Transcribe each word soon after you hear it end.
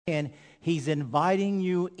And he's inviting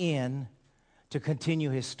you in to continue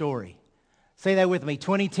his story. Say that with me.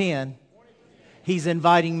 2010, he's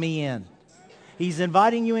inviting me in. He's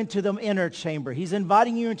inviting you into the inner chamber. He's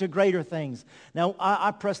inviting you into greater things. Now, I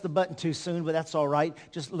pressed the button too soon, but that's all right.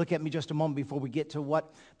 Just look at me just a moment before we get to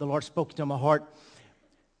what the Lord spoke to my heart.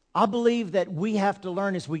 I believe that we have to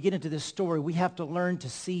learn as we get into this story, we have to learn to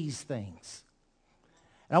seize things.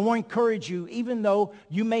 And I want to encourage you, even though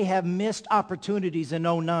you may have missed opportunities in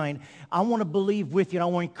 2009, I want to believe with you and I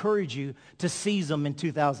want to encourage you to seize them in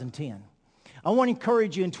 2010. I want to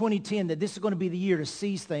encourage you in 2010 that this is going to be the year to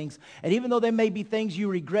seize things. And even though there may be things you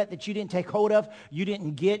regret that you didn't take hold of, you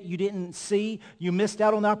didn't get, you didn't see, you missed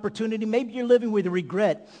out on the opportunity. Maybe you're living with a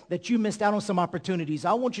regret that you missed out on some opportunities.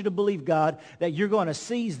 I want you to believe, God, that you're going to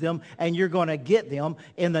seize them and you're going to get them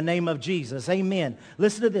in the name of Jesus. Amen.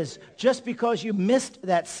 Listen to this. Just because you missed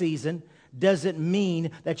that season doesn't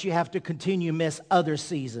mean that you have to continue to miss other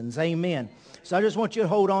seasons. Amen. So I just want you to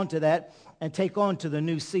hold on to that and take on to the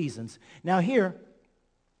new seasons. Now here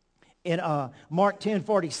in Mark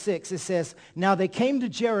 10:46, it says, "Now they came to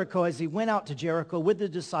Jericho as he went out to Jericho with the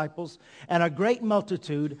disciples and a great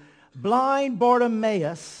multitude, blind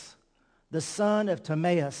Bartimaeus, the son of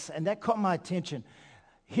Timaeus." And that caught my attention.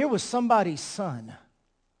 Here was somebody's son.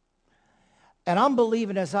 And I'm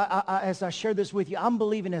believing as I share this with you, I'm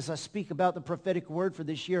believing as I speak about the prophetic word for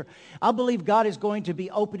this year, I believe God is going to be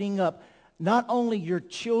opening up not only your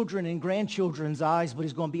children and grandchildren's eyes, but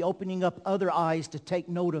he's going to be opening up other eyes to take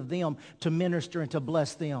note of them, to minister and to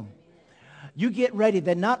bless them. You get ready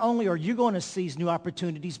that not only are you going to seize new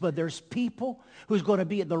opportunities, but there's people who's going to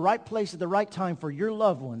be at the right place at the right time for your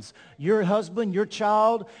loved ones, your husband, your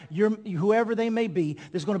child, whoever they may be.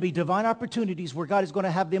 There's going to be divine opportunities where God is going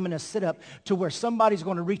to have them in a sit-up to where somebody's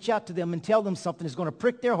going to reach out to them and tell them something. It's going to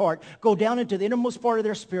prick their heart, go down into the innermost part of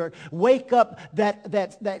their spirit, wake up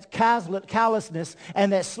that callousness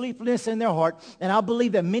and that sleeplessness in their heart. And I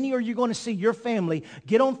believe that many of you are going to see your family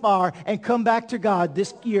get on fire and come back to God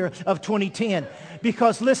this year of 2010.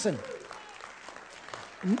 Because listen,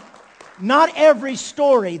 not every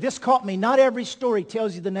story, this caught me, not every story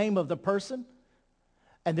tells you the name of the person.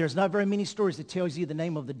 And there's not very many stories that tells you the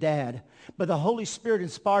name of the dad. But the Holy Spirit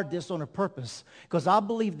inspired this on a purpose. Because I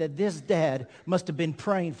believe that this dad must have been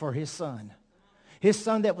praying for his son. His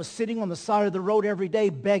son that was sitting on the side of the road every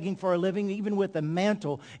day begging for a living, even with a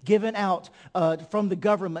mantle given out from the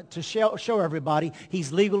government to show everybody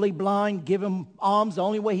he's legally blind, give him alms. The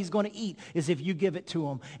only way he's going to eat is if you give it to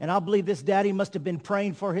him. And I believe this daddy must have been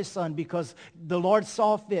praying for his son because the Lord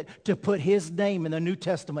saw fit to put his name in the New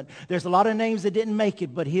Testament. There's a lot of names that didn't make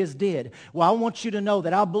it, but his did. Well, I want you to know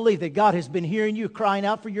that I believe that God has been hearing you crying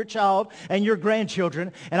out for your child and your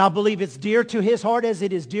grandchildren. And I believe it's dear to his heart as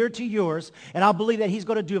it is dear to yours. And I believe that he's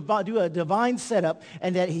going to do a divine setup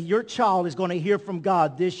and that your child is going to hear from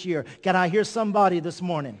God this year. Can I hear somebody this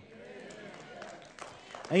morning?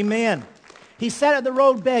 Amen. He sat at the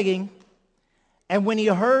road begging, and when he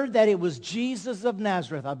heard that it was Jesus of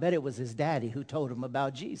Nazareth, I bet it was his daddy who told him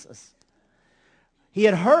about Jesus. He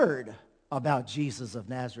had heard about Jesus of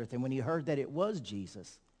Nazareth, and when he heard that it was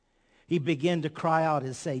Jesus, he began to cry out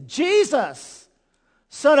and say, "Jesus,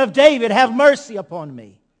 Son of David, have mercy upon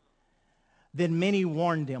me." Then many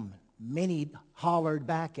warned him. Many hollered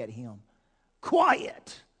back at him,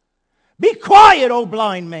 "Quiet! Be quiet, O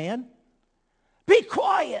blind man! Be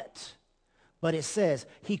quiet!" But it says,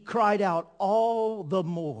 he cried out all the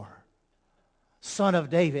more, "Son of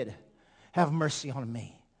David, have mercy on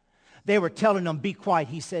me." They were telling him, "Be quiet."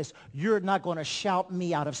 He says, "You're not going to shout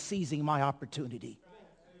me out of seizing my opportunity."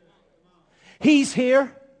 He's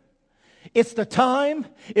here. It's the time,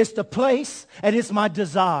 it's the place, and it's my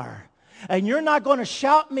desire. And you're not going to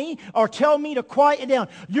shout me or tell me to quiet it down.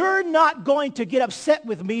 You're not going to get upset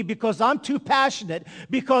with me because I'm too passionate,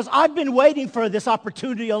 because I've been waiting for this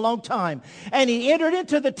opportunity a long time. And he entered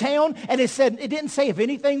into the town, and it didn't say if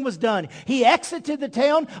anything was done. He exited the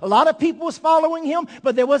town. A lot of people was following him,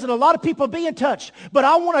 but there wasn't a lot of people being touched. But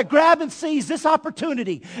I want to grab and seize this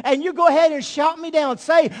opportunity. And you go ahead and shout me down.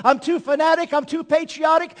 Say, "I'm too fanatic, I'm too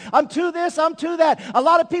patriotic, I'm too this, I'm too that." A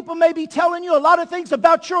lot of people may be telling you a lot of things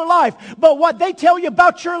about your life. But what they tell you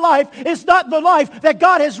about your life is not the life that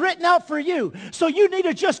God has written out for you. So you need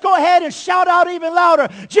to just go ahead and shout out even louder,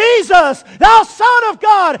 "Jesus, thou Son of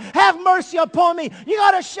God, have mercy upon me." You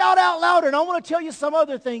got to shout out louder. And I want to tell you some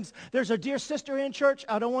other things. There's a dear sister in church.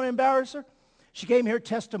 I don't want to embarrass her. She gave me her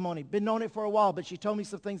testimony. Been knowing it for a while, but she told me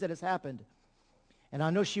some things that has happened. And I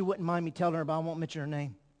know she wouldn't mind me telling her, but I won't mention her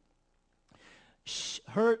name.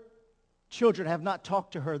 Her children have not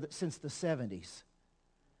talked to her since the 70s.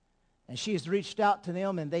 And she has reached out to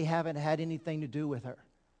them, and they haven't had anything to do with her.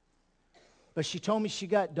 But she told me she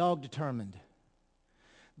got dog determined.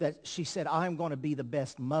 That she said, I'm going to be the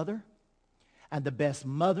best mother and the best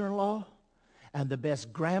mother-in-law and the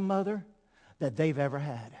best grandmother that they've ever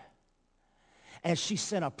had. And she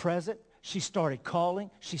sent a present. She started calling.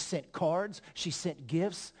 She sent cards. She sent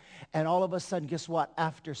gifts. And all of a sudden, guess what?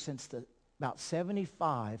 Since about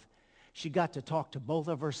 75, she got to talk to both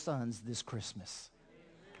of her sons this Christmas.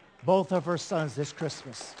 Both of her sons this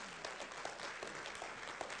Christmas.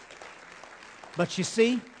 But you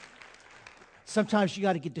see, sometimes you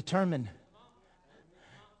got to get determined.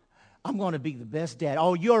 I'm going to be the best dad.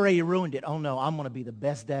 Oh, you already ruined it. Oh, no, I'm going to be the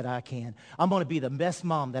best dad I can. I'm going to be the best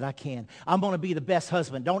mom that I can. I'm going to be the best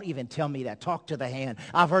husband. Don't even tell me that. Talk to the hand.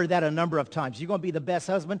 I've heard that a number of times. You're going to be the best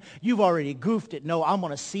husband? You've already goofed it. No, I'm going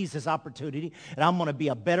to seize this opportunity, and I'm going to be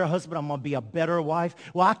a better husband. I'm going to be a better wife.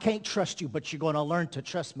 Well, I can't trust you, but you're going to learn to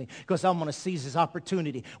trust me because I'm going to seize this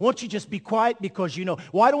opportunity. Won't you just be quiet because you know?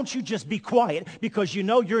 Why don't you just be quiet because you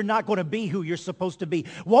know you're not going to be who you're supposed to be?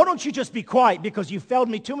 Why don't you just be quiet because you failed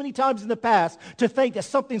me too many times in the past to think that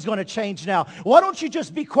something's going to change now? Why don't you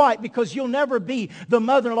just be quiet because you'll never be the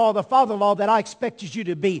mother-in-law, the father-in-law that I expected you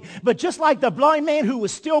to be? But just like the blind man who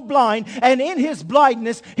was still blind, and in his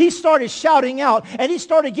blindness, he started shouting out, and he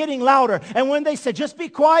started getting louder. And when they said, just be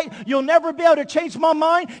quiet, you'll never be able to change my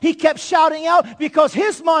mind, he kept shouting out because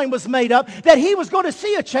his mind was made up that he was going to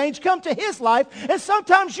see a change come to his life. And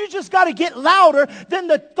sometimes you just got to get louder than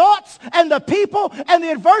the thoughts and the people and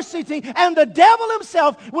the adversity and the devil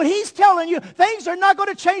himself when he's telling you things are not going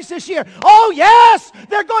to change this year. Oh, yes,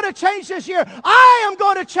 they're going to change this year. I am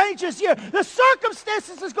going to change this year. The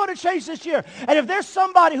circumstances is going to change this year. And if there's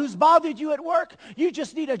somebody who's bothered you at work, you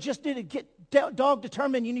just need to get dog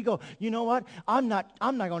determined. You need to go, you know what? I'm not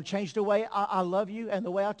going to change the way I love you and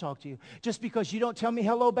the way I talk to you. Just because you don't tell me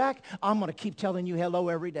hello back, I'm going to keep telling you hello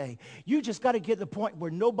every day. You just got to get to the point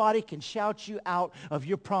where nobody can shout you out of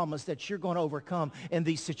your promise that you're going to overcome in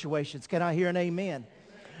these situations. Can I hear an amen?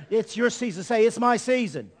 It's your season. Say, it's my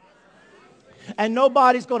season. And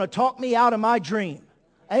nobody's going to talk me out of my dream.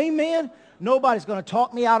 Amen? Nobody's going to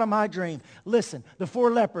talk me out of my dream. Listen, the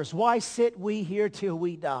 4 lepers, why sit we here till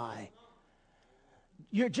we die?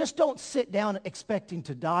 You just don't sit down expecting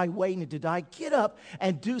to die, waiting to die. Get up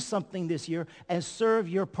and do something this year and serve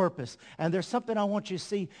your purpose. And there's something I want you to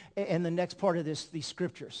see in the next part of these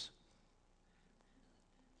scriptures.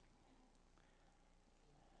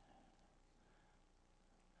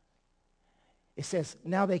 It says,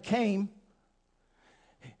 now they came.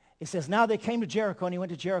 It says, now they came to Jericho, and he went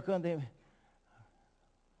to Jericho, and they...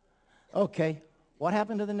 Okay, what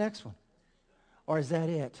happened to the next one? Or is that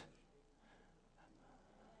it?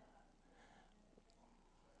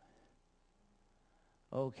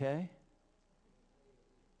 Okay.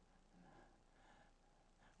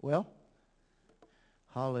 Well,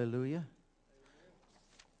 hallelujah.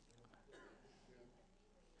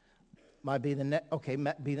 Might be the next. Okay,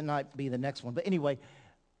 might be the next one. But anyway,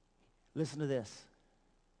 listen to this.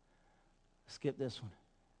 Skip this one.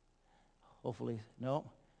 Hopefully, no.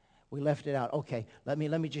 We left it out. Okay, let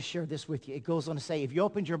me just share this with you. It goes on to say, if you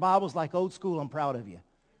opened your Bibles like old school, I'm proud of you.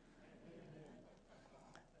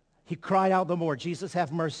 He cried out the more, Jesus,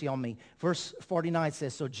 have mercy on me. Verse 49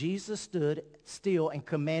 says, so Jesus stood still and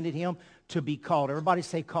commanded him to be called. Everybody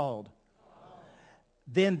say called.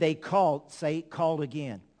 Then they called, say called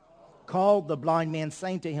again. Called the blind man,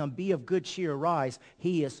 saying to him, be of good cheer, arise.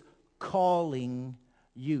 He is calling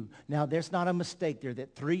you. Now, there's not a mistake there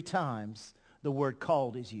that 3 times the word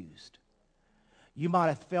called is used. You might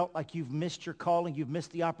have felt like you've missed your calling. You've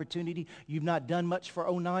missed the opportunity. You've not done much for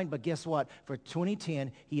 2009, but guess what? For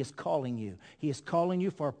 2010, he is calling you. He is calling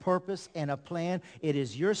you for a purpose and a plan. It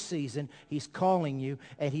is your season. He's calling you,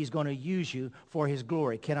 and he's going to use you for his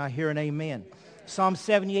glory. Can I hear an amen? Psalm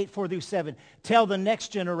 78, 4-7. Tell the next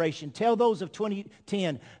generation, tell those of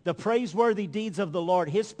 2010, the praiseworthy deeds of the Lord,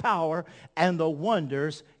 his power, and the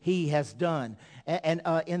wonders he has done. And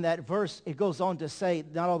in that verse, it goes on to say,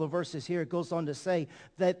 not all the verses here, it goes on to say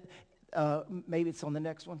that, maybe it's on the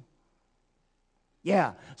next one.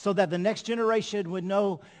 Yeah, so that the next generation would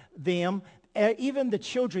know them, even the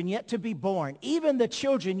children yet to be born, even the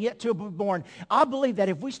children yet to be born. I believe that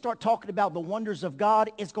if we start talking about the wonders of God,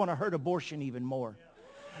 it's going to hurt abortion even more.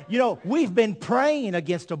 You know, we've been praying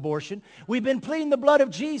against abortion. We've been pleading the blood of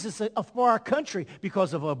Jesus for our country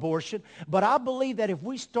because of abortion. But I believe that if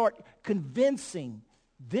we start convincing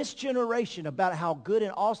this generation about how good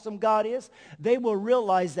and awesome God is, they will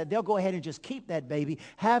realize that they'll go ahead and just keep that baby,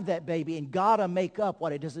 have that baby, and God will make up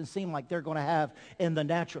what it doesn't seem like they're going to have in the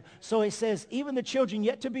natural. So it says, even the children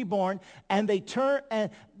yet to be born, and they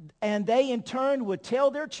in turn would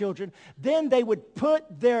tell their children, then they would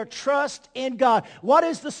put their trust in God. What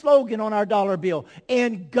is the slogan on our dollar bill?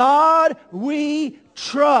 In God we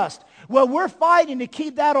trust. Well, we're fighting to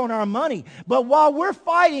keep that on our money. But while we're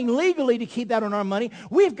fighting legally to keep that on our money,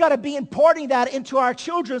 we've got to be imparting that into our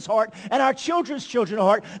children's heart and our children's children's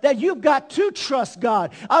heart, that you've got to trust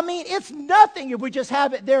God. I mean, it's nothing if we just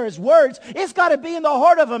have it there as words. It's got to be in the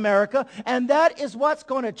heart of America, and that is what's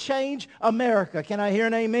going to change America. Can I hear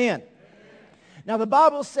an amen? Now, the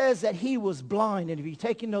Bible says that he was blind. And if you're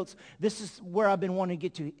taking notes, this is where I've been wanting to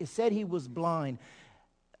get to. It said he was blind.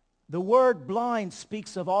 The word blind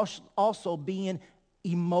speaks of also being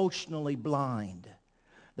emotionally blind.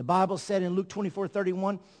 The Bible said in Luke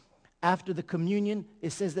 24:31, after the communion,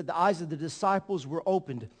 it says that the eyes of the disciples were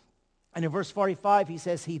opened. And in verse 45, he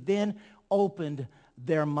says, he then opened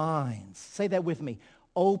their minds. Say that with me.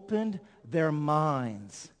 Opened their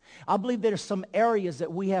minds. I believe there's some areas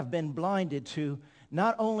that we have been blinded to,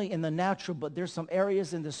 not only in the natural, but there's some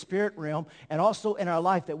areas in the spirit realm and also in our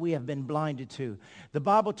life that we have been blinded to. The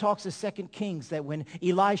Bible talks in 2 Kings that when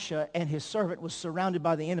Elisha and his servant was surrounded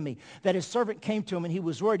by the enemy, that his servant came to him and he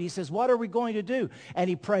was worried. He says, what are we going to do? And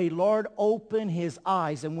he prayed, Lord, open his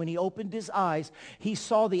eyes. And when he opened his eyes, he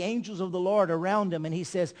saw the angels of the Lord around him. And he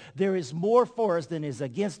says, there is more for us than is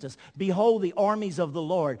against us. Behold, the armies of the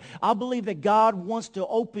Lord. I believe that God wants to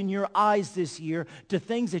open your eyes this year to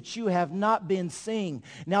things that you have not been seeing.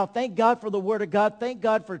 Now, thank God for the Word of God. Thank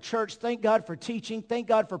God for church. Thank God for teaching. Thank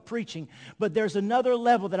God for preaching. But there's another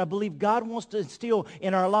level that I believe God wants to instill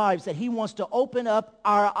in our lives, that he wants to open up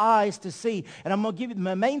our eyes to see. And I'm going to give you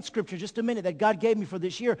my main scripture just a minute that God gave me for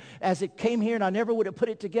this year as it came here, and I never would have put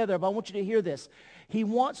it together, but I want you to hear this. He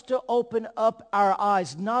wants to open up our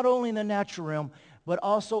eyes, not only in the natural realm, but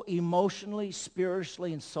also emotionally,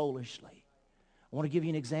 spiritually, and soulishly. I want to give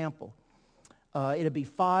you an example. It'll be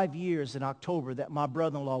 5 years in October that my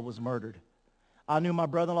brother-in-law was murdered. I knew my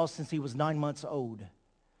brother-in-law since he was 9 months old.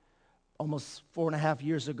 Almost 4.5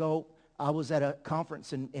 years ago, I was at a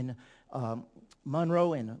conference in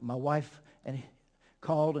Monroe, and my wife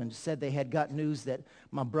called and said they had got news that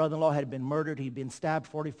my brother-in-law had been murdered. He'd been stabbed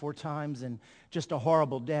 44 times, and just a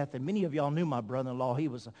horrible death. And many of y'all knew my brother-in-law. He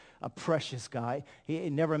was a precious guy. He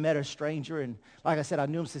never met a stranger. And like I said, I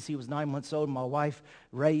knew him since he was 9 months old. My wife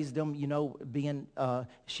raised him,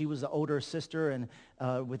 she was the older sister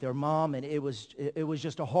and with her mom, and it was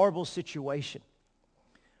just a horrible situation.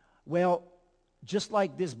 Well, just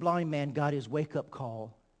like this blind man got his wake-up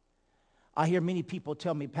call, I hear many people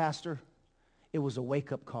tell me, Pastor, it was a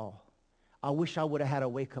wake-up call. I wish I would have had a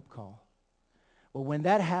wake-up call. Well, when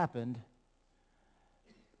that happened,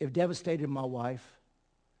 it devastated my wife.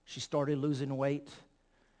 She started losing weight.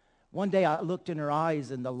 One day I looked in her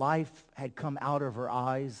eyes, and the life had come out of her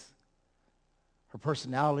eyes. Her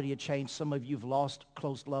personality had changed. Some of you have lost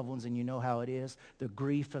close loved ones, and you know how it is, the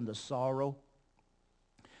grief and the sorrow.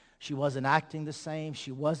 She wasn't acting the same.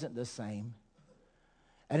 She wasn't the same.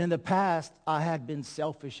 And in the past, I had been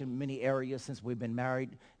selfish in many areas since we've been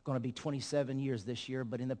married. Going to be 27 years this year,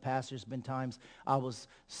 but in the past, there's been times I was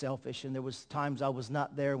selfish, and there was times I was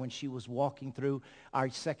not there when she was walking through our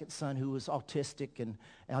second son who was autistic and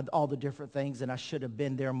all the different things, and I should have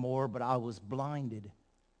been there more, but I was blinded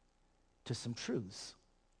to some truths.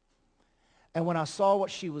 And when I saw what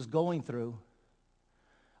she was going through,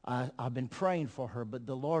 I've been praying for her, but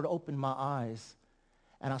the Lord opened my eyes,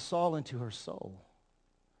 and I saw into her soul.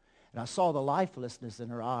 And I saw the lifelessness in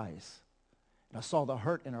her eyes. And I saw the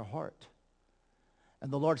hurt in her heart. And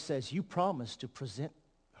the Lord says, you promised to present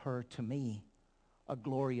her to me, a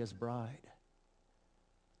glorious bride.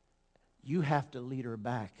 You have to lead her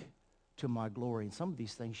back to my glory. And some of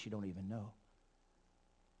these things she don't even know.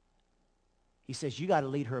 He says, you got to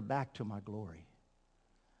lead her back to my glory.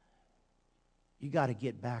 You got to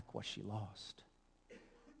get back what she lost.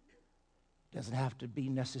 Doesn't have to be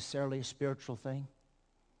necessarily a spiritual thing.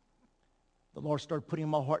 The Lord started putting in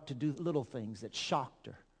my heart to do little things that shocked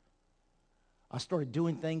her. I started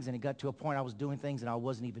doing things, and it got to a point I was doing things, and I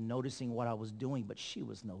wasn't even noticing what I was doing, but she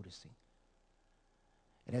was noticing.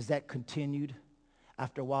 And as that continued,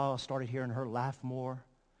 after a while, I started hearing her laugh more,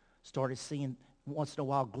 started seeing once in a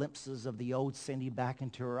while glimpses of the old Cindy back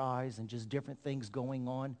into her eyes and just different things going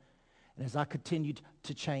on. And as I continued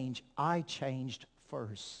to change, I changed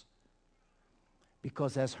first.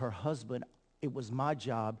 Because as her husband, it was my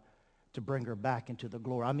job to bring her back into the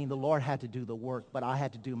glory. I mean, the Lord had to do the work, but I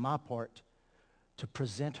had to do my part to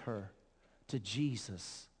present her to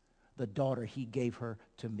Jesus, the daughter he gave her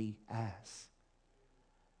to me as.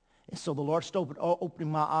 And so the Lord started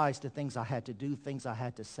opening my eyes to things I had to do, things I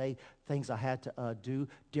had to say, things I had to do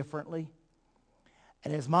differently.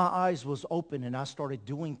 And as my eyes was open and I started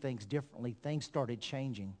doing things differently, things started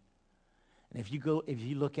changing. And if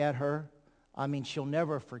you look at her, I mean, she'll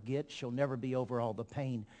never forget. She'll never be over all the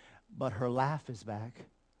pain. But her laugh is back.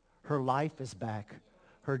 Her life is back.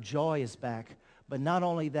 Her joy is back. But not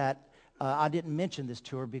only that, I didn't mention this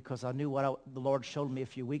to her because I knew what the Lord showed me a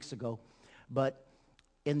few weeks ago. But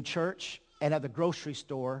in church and at the grocery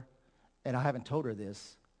store, and I haven't told her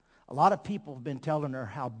this, a lot of people have been telling her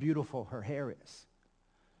how beautiful her hair is.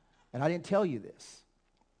 And I didn't tell you this.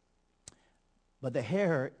 But the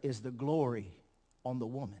hair is the glory on the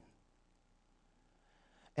woman.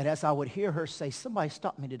 And as I would hear her say, somebody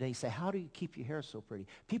stopped me today and say, how do you keep your hair so pretty?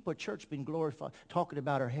 People at church have been glorified, talking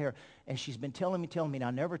about her hair. And she's been telling me, and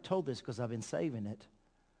I never told this because I've been saving it,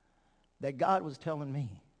 that God was telling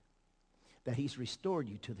me that he's restored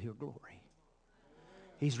you to your glory.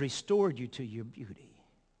 He's restored you to your beauty.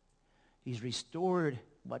 He's restored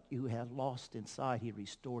what you had lost inside. He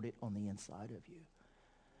restored it on the inside of you.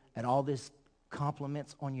 And all this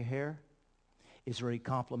compliments on your hair is really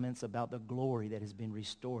compliments about the glory that has been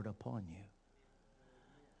restored upon you.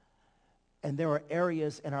 And there are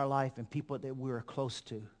areas in our life and people that we're close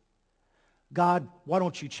to. God, why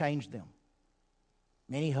don't you change them?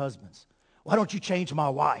 Many husbands. Why don't you change my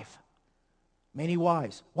wife? Many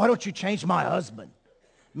wives. Why don't you change my husband?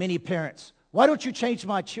 Many parents. Why don't you change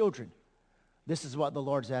my children? This is what the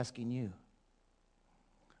Lord's asking you.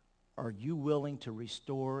 Are you willing to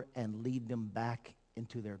restore and lead them back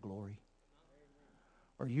into their glory?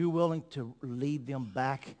 Are you willing to lead them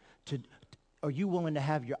back to, are you willing to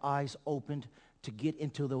have your eyes opened to get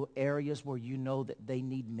into the areas where you know that they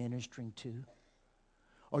need ministering to?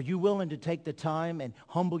 Are you willing to take the time and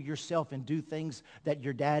humble yourself and do things that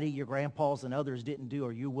your daddy, your grandpas, and others didn't do?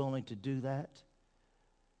 Are you willing to do that?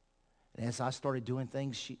 And as I started doing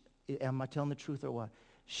things, am I telling the truth or what?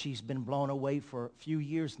 She's been blown away for a few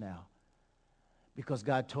years now because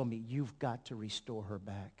God told me, you've got to restore her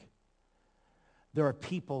back. There are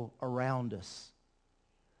people around us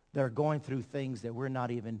that are going through things that we're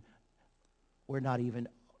not even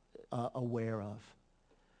aware of.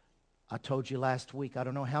 I told you last week, I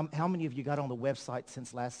don't know how many of you got on the website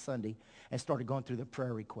since last Sunday and started going through the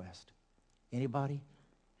prayer request. Anybody?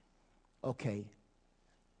 Okay,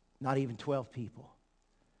 not even 12 people.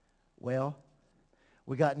 Well,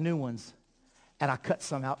 we got new ones, and I cut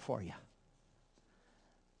some out for you.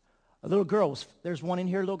 A little girl there's one in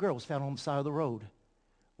here, a little girl was found on the side of the road.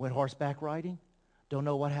 Went horseback riding. Don't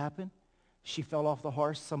know what happened. She fell off the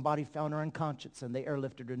horse. Somebody found her unconscious, and they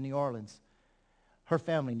airlifted her to New Orleans. Her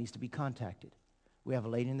family needs to be contacted. We have a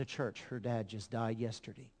lady in the church. Her dad just died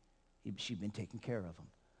yesterday. She'd been taking care of him.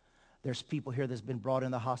 There's people here that's been brought in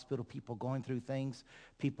the hospital, people going through things,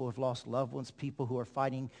 people who have lost loved ones, people who are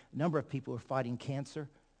fighting, a number of people who are fighting cancer.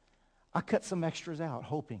 I cut some extras out,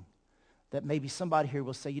 hoping that maybe somebody here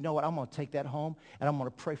will say, you know what, I'm going to take that home, and I'm going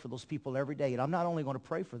to pray for those people every day. And I'm not only going to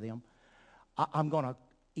pray for them, I'm going to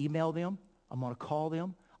email them, I'm going to call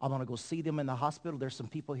them, I'm going to go see them in the hospital. There's some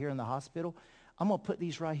people here in the hospital. I'm going to put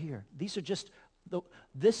these right here. This is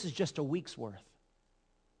just a week's worth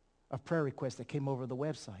of prayer requests that came over the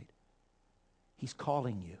website. He's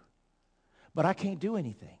calling you. But I can't do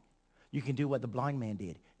anything. You can do what the blind man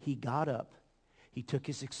did. He got up. He took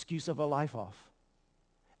his excuse of a life off.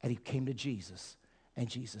 And he came to Jesus. And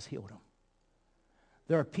Jesus healed him.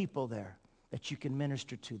 There are people there that you can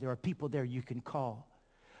minister to. There are people there you can call.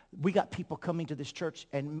 We got people coming to this church,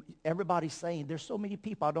 and everybody's saying, there's so many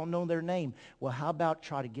people, I don't know their name. Well, how about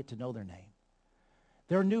try to get to know their name?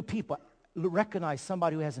 There are new people. Recognize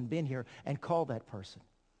somebody who hasn't been here and call that person.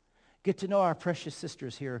 Get to know our precious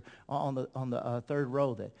sisters here on the third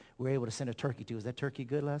row that we were able to send a turkey to. Was that turkey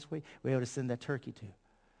good last week? We were able to send that turkey to.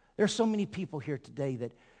 There's so many people here today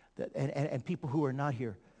and people who are not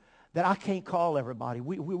here that I can't call everybody.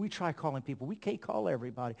 We try calling people. We can't call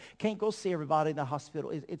everybody. Can't go see everybody in the hospital.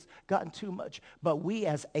 It's gotten too much. But we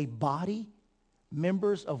as a body,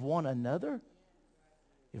 members of one another,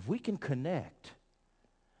 if we can connect,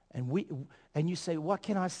 and you say, what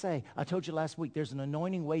can I say? I told you last week, there's an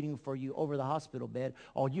anointing waiting for you over the hospital bed.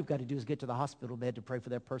 All you've got to do is get to the hospital bed to pray for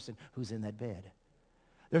that person who's in that bed.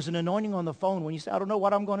 There's an anointing on the phone. When you say, I don't know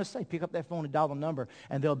what I'm going to say, pick up that phone and dial the number,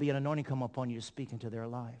 and there'll be an anointing come upon you to speak into their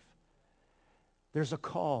life. There's a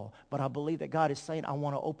call, but I believe that God is saying, I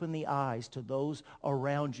want to open the eyes to those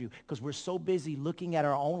around you, because we're so busy looking at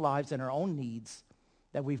our own lives and our own needs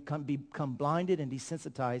that we've become blinded and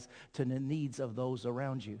desensitized to the needs of those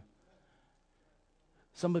around you.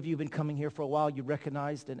 Some of you have been coming here for a while. You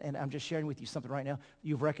recognized, and I'm just sharing with you something right now.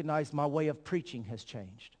 You've recognized my way of preaching has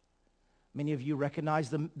changed. Many of you recognize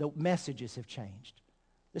the messages have changed.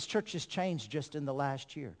 This church has changed just in the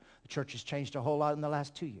last year. The church has changed a whole lot in the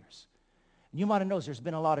last 2 years. And you might have noticed there's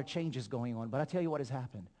been a lot of changes going on, but I tell you what has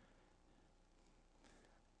happened.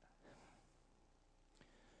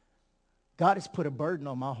 God has put a burden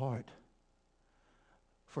on my heart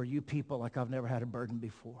for you people like I've never had a burden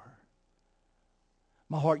before.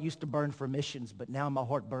 My heart used to burn for missions, but now my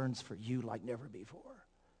heart burns for you like never before.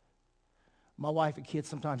 My wife and kids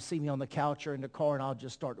sometimes see me on the couch or in the car, and I'll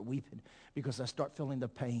just start weeping because I start feeling the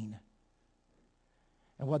pain.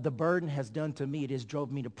 And what the burden has done to me, it has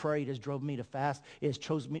drove me to pray, it has drove me to fast, it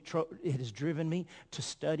has driven me to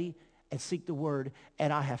study and seek the Word,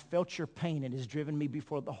 and I have felt your pain, and it has driven me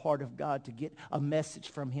before the heart of God to get a message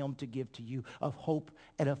from Him to give to you of hope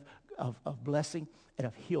and of blessing and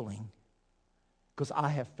of healing. Because I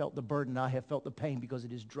have felt the burden, I have felt the pain because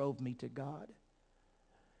it has drove me to God.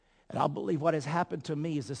 And I believe what has happened to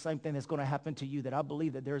me is the same thing that's going to happen to you, that I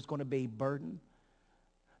believe that there's going to be a burden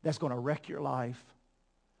that's going to wreck your life,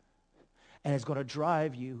 and it's going to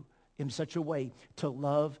drive you in such a way to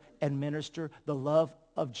love and minister the love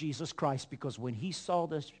of Jesus Christ, because when he saw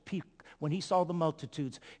the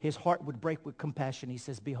multitudes, his heart would break with compassion. He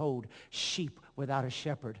says, behold, sheep without a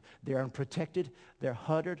shepherd. They're unprotected, they're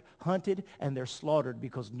hunted, and they're slaughtered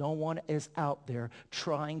because no one is out there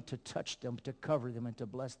trying to touch them, to cover them, and to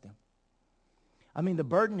bless them. I mean, the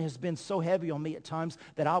burden has been so heavy on me at times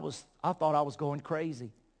that I thought I was going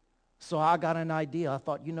crazy. So I got an idea. I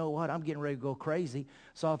thought, you know what? I'm getting ready to go crazy.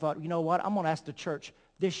 So I thought, you know what? I'm going to ask the church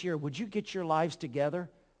this year, would you get your lives together?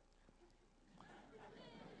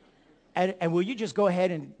 And will you just go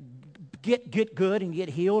ahead and get good and get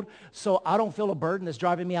healed so I don't feel a burden that's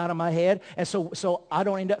driving me out of my head, and so I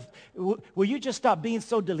don't end up, will you just stop being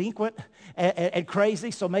so delinquent and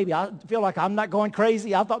crazy so maybe I feel like I'm not going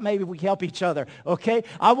crazy? I thought maybe we could help each other, okay?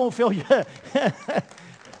 I won't feel you.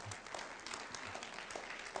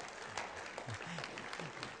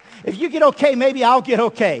 If you get okay, maybe I'll get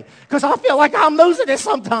okay, because I feel like I'm losing it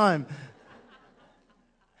sometime.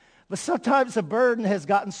 But sometimes the burden has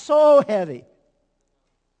gotten so heavy.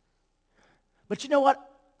 But you know what?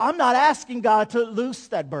 I'm not asking God to loose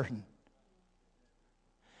that burden,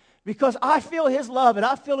 because I feel his love, and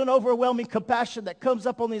I feel an overwhelming compassion that comes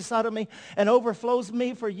up on the inside of me and overflows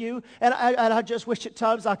me for you. And I just wish at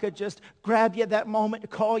times I could just grab you at that moment,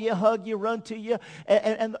 call you, hug you, run to you.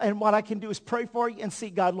 And what I can do is pray for you and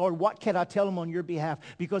seek God, Lord, what can I tell him on your behalf?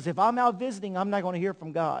 Because if I'm out visiting, I'm not going to hear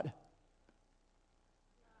from God.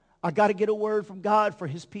 I got to get a word from God for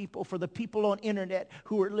his people, for the people on internet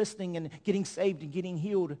who are listening and getting saved and getting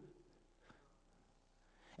healed.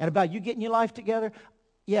 And about you getting your life together,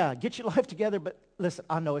 yeah, get your life together, but listen,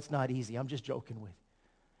 I know it's not easy. I'm just joking with you.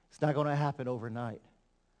 It's not going to happen overnight.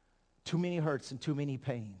 Too many hurts and too many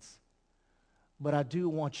pains. But I do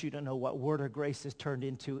want you to know what Word of Grace has turned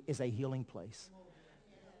into is a healing place.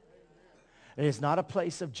 It is not a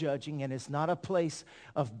place of judging, and it's not a place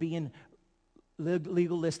of being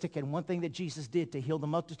legalistic. And one thing that Jesus did to heal the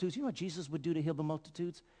multitudes, you know what Jesus would do to heal the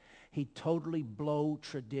multitudes? He'd totally blow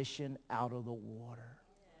tradition out of the water.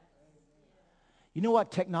 You know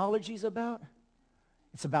what technology is about?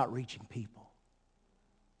 It's about reaching people.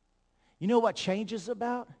 You know what change is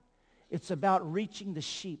about? It's about reaching the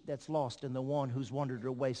sheep that's lost and the one who's wandered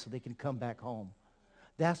away so they can come back home.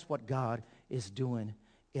 That's what God is doing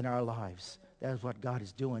in our lives. That is what God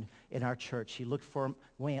is doing in our church. He looked for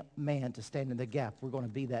a man to stand in the gap. We're going to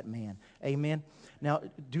be that man. Amen. Now,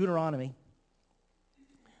 Deuteronomy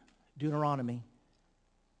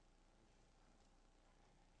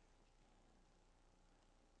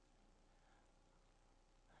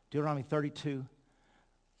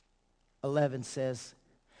 32:11 says,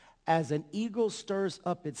 as an eagle stirs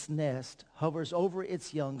up its nest, hovers over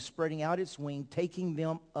its young, spreading out its wing, taking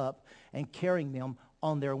them up and carrying them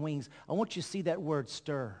on their wings. I want you to see that word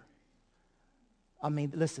stir. I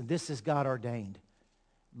mean, listen, this is God ordained.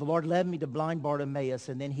 The Lord led me to blind Bartimaeus,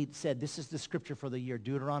 and then he said, this is the scripture for the year,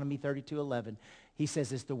 Deuteronomy 32:11. He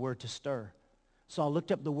says it's the word to stir. So I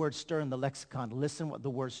looked up the word stir in the lexicon. Listen what the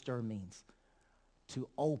word stir means. To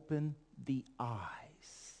open the eyes.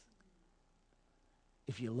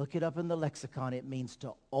 If you look it up in the lexicon, it means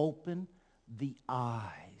to open the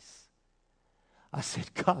eyes. I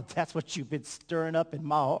said, God, that's what you've been stirring up in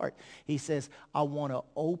my heart. He says, I want to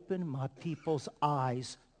open my people's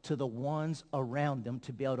eyes to the ones around them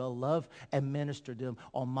to be able to love and minister to them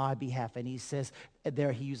on my behalf. And he says,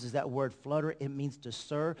 there he uses that word flutter. It means to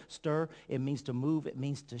stir. It means to move. It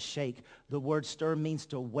means to shake. The word stir means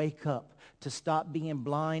to wake up, to stop being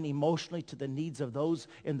blind emotionally to the needs of those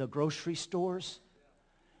in the grocery stores.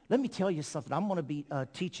 Let me tell you something. I'm going to be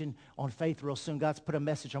teaching on faith real soon. God's put a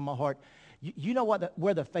message on my heart. You know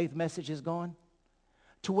where the faith message is going?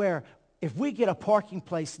 To where if we get a parking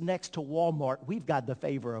place next to Walmart, we've got the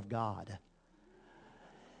favor of God.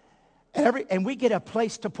 And we get a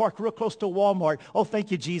place to park real close to Walmart. Oh,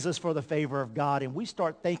 thank you, Jesus, for the favor of God. And we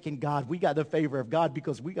start thanking God. We got the favor of God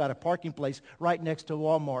because we got a parking place right next to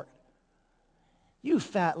Walmart. You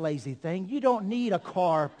fat, lazy thing. You don't need a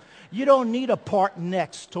car. You don't need a park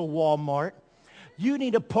next to Walmart. You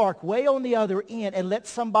need to park way on the other end and let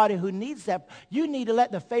somebody who needs that. You need to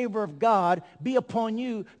let the favor of God be upon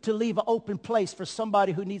you to leave an open place for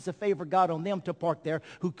somebody who needs the favor of God on them to park there,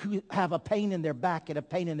 who could have a pain in their back and a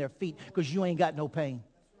pain in their feet because you ain't got no pain.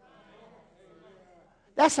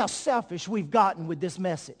 That's how selfish we've gotten with this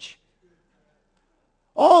message.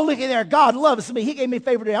 Oh, look at there. God loves me. He gave me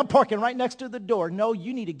favor today. I'm parking right next to the door. No,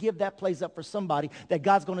 you need to give that place up for somebody that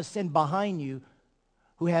God's going to send behind you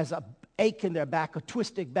who has a ache in their back, a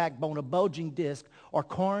twisted backbone, a bulging disc, or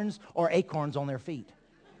corns or acorns on their feet.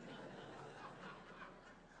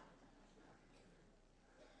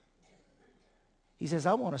 He says,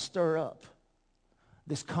 I want to stir up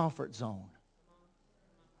this comfort zone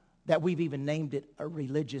that we've even named it a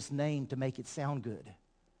religious name to make it sound good.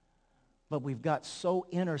 But we've got so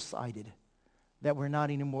inner-sighted that we're not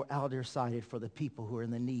anymore outer-sighted for the people who are in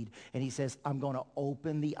the need. And he says, I'm going to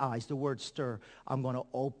open the eyes. The word stir. I'm going to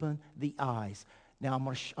open the eyes. Now, I'm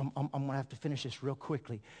going to have to finish this real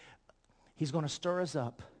quickly. He's going to stir us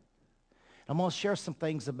up. I'm going to share some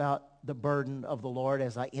things about the burden of the Lord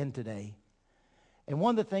as I end today. And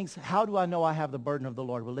one of the things, how do I know I have the burden of the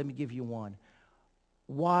Lord? Well, let me give you one.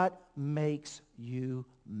 What makes you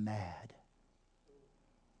mad?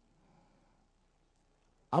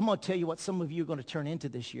 I'm going to tell you what some of you are going to turn into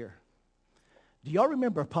this year. Do y'all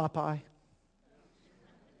remember Popeye?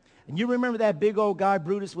 And you remember that big old guy,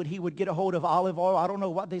 Brutus, when he would get a hold of olive oil? I don't know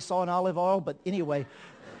what they saw in olive oil, but anyway.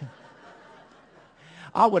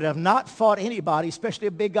 I would have not fought anybody, especially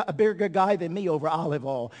a bigger guy than me, over olive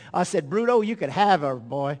oil. I said, Bruto, you could have her,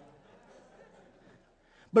 boy.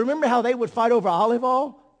 But remember how they would fight over olive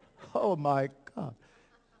oil? Oh, my God.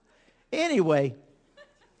 Anyway.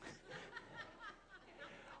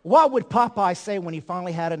 What would Popeye say when he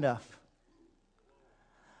finally had enough?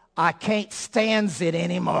 I can't stand it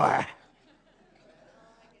anymore.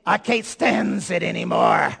 I can't stand it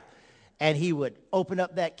anymore. And he would open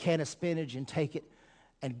up that can of spinach and take it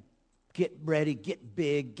and get ready, get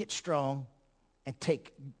big, get strong, and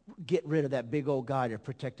get rid of that big old guy to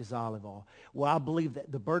protect his olive oil. Well, I believe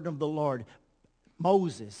that the burden of the Lord,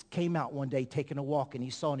 Moses came out one day taking a walk, and he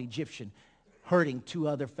saw an Egyptian hurting two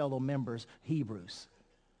other fellow members, Hebrews.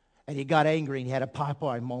 And he got angry and he had a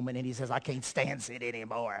Popeye moment and he says, I can't stand it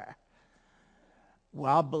anymore.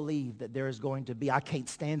 Well, I believe that there is going to be, I can't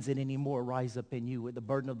stand it anymore, rise up in you with the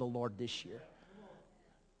burden of the Lord this year.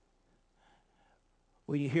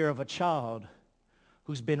 When you hear of a child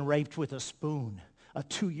who's been raped with a spoon, a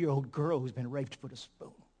 2-year-old girl who's been raped with a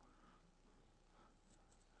spoon.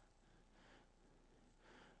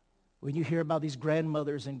 When you hear about these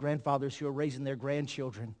grandmothers and grandfathers who are raising their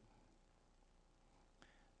grandchildren,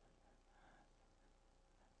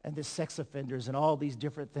 and the sex offenders and all these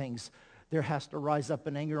different things, there has to rise up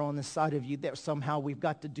an anger on the side of you that somehow we've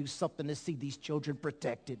got to do something to see these children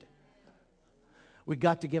protected. We've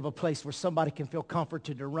got to give a place where somebody can feel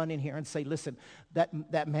comforted to run in here and say, listen,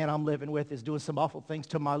 that man I'm living with is doing some awful things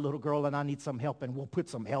to my little girl and I need some help, and we'll put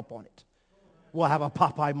some help on it. We'll have a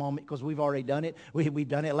Popeye moment because we've already done it. We've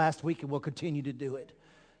done it last week and we'll continue to do it.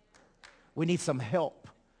 We need some help.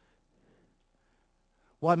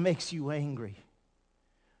 What makes you angry?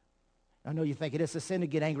 I know you're thinking it's a sin to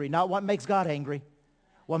get angry. Not what makes God angry.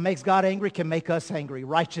 What makes God angry can make us angry.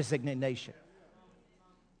 Righteous indignation.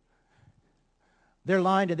 They're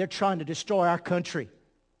lying and they're trying to destroy our country.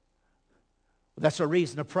 That's a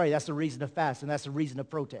reason to pray. That's a reason to fast. And that's a reason to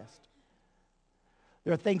protest.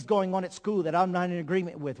 There are things going on at school that I'm not in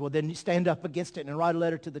agreement with. Well, then you stand up against it and write a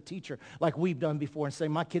letter to the teacher like we've done before and say,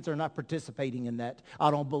 my kids are not participating in that.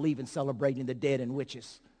 I don't believe in celebrating the dead and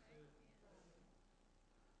witches.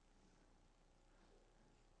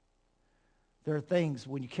 There are things,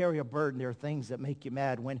 when you carry a burden, there are things that make you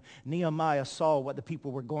mad. When Nehemiah saw what the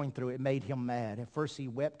people were going through, it made him mad. At first he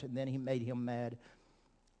wept, and then he made him mad.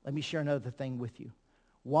 Let me share another thing with you.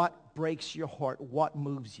 What breaks your heart? What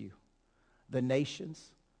moves you? The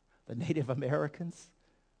nations, the Native Americans,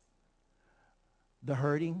 the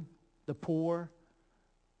hurting, the poor,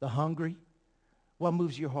 the hungry? What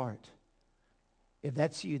moves your heart? If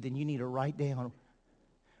that's you, then you need to write down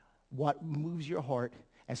what moves your heart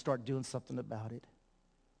and start doing something about it.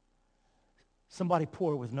 Somebody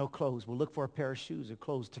poor with no clothes will look for a pair of shoes or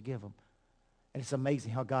clothes to give them. And it's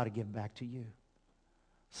amazing how God will give back to you.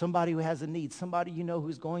 Somebody who has a need, somebody you know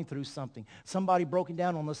who's going through something, somebody broken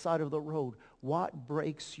down on the side of the road. What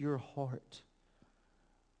breaks your heart?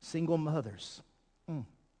 Single mothers.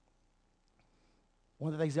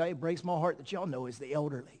 One of the things that breaks my heart that y'all know is the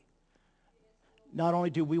elderly. Not only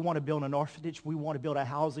do we want to build an orphanage, we want to build a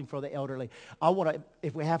housing for the elderly. I want to,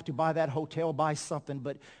 if we have to buy that hotel, buy something,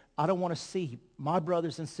 but I don't want to see my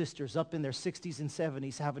brothers and sisters up in their 60s and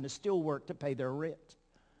 70s having to still work to pay their rent.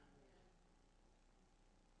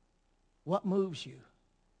 What moves you?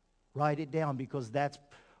 Write it down, because that's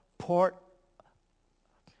part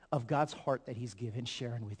of God's heart that he's given,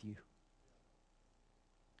 sharing with you.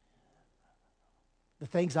 The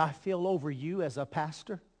things I feel over you as a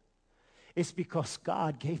pastor, it's because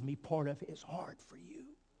God gave me part of his heart for you.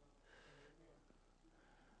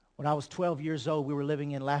 When I was 12 years old, we were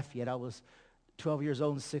living in Lafayette. I was 12 years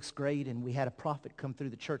old in 6th grade, and we had a prophet come through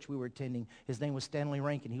the church we were attending. His name was Stanley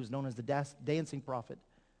Rankin. He was known as the dancing prophet.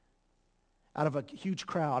 Out of a huge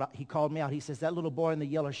crowd, he called me out. He says, "That little boy in the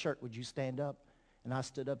yellow shirt, would you stand up?" And I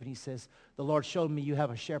stood up, and he says, "The Lord showed me you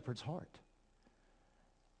have a shepherd's heart.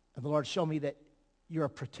 And the Lord showed me that you're a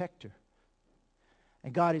protector.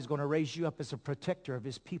 And God is going to raise you up as a protector of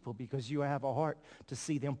his people, because you have a heart to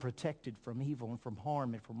see them protected from evil and from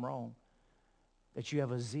harm and from wrong. That you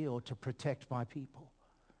have a zeal to protect my people."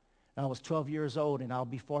 And I was 12 years old, and I'll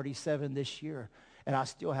be 47 this year. And I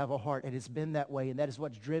still have a heart, and it's been that way. And that is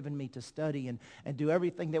what's driven me to study and do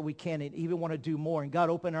everything that we can, and even want to do more. And God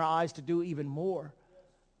opened our eyes to do even more.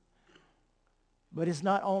 But it's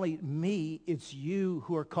not only me, it's you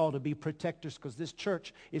who are called to be protectors, because this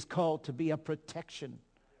church is called to be a protection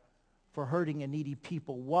for hurting and needy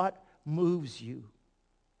people. What moves you?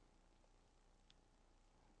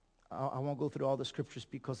 I won't go through all the scriptures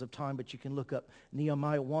because of time, but you can look up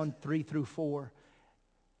Nehemiah 1, 3 through 4.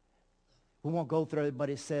 We won't go through it, but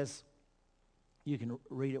it says, you can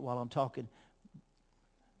read it while I'm talking.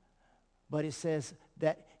 But it says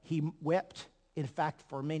that he wept, in fact,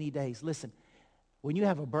 for many days. Listen, when you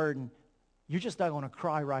have a burden, you're just not going to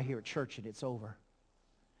cry right here at church and it's over.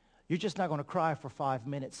 You're just not going to cry for 5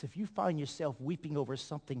 minutes. If you find yourself weeping over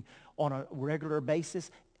something on a regular basis,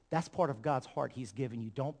 that's part of God's heart he's given you.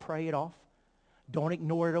 Don't pray it off. Don't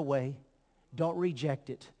ignore it away. Don't reject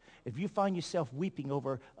it. If you find yourself weeping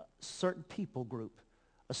over a certain people group,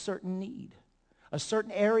 a certain need, a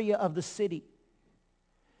certain area of the city,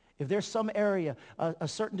 if there's some area, a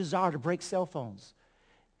certain desire to break cell phones,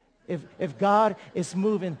 if God is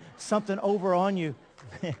moving something over on you,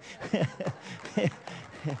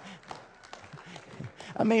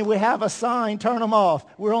 I mean, we have a sign, turn them off.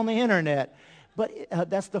 We're on the internet. But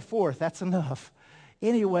that's the fourth. That's enough.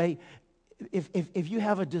 Anyway, if you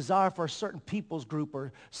have a desire for a certain people's group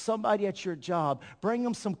or somebody at your job, bring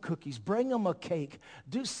them some cookies, bring them a cake,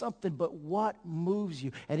 do something. But what moves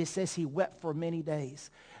you? And it says he wept for many days.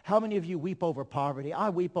 How many of you weep over poverty? I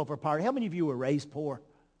weep over poverty. How many of you were raised poor?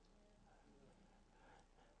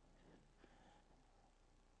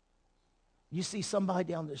 You see somebody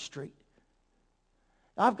down the street.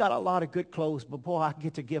 I've got a lot of good clothes, but boy, I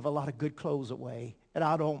get to give a lot of good clothes away, and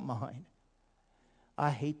I don't mind. I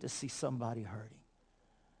hate to see somebody hurting.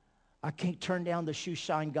 I can't turn down the shoe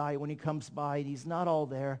shine guy when he comes by, and he's not all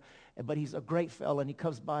there, but he's a great fella, and he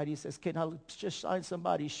comes by and he says, "Can I just shine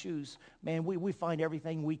somebody's shoes?" Man, we find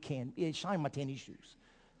everything we can. Yeah, shine my tennis shoes.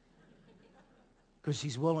 Because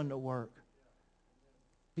he's willing to work.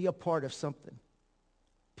 Be a part of something.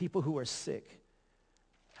 People who are sick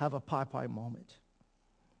have a pie moment.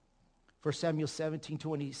 1 Samuel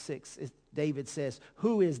 17:26, David says,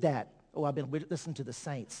 "Who is that?" Oh, I've been listening to the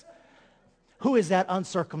saints. "Who is that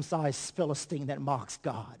uncircumcised Philistine that mocks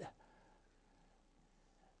God?"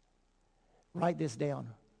 Write this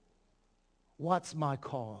down. What's my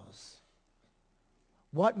cause?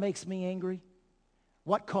 What makes me angry?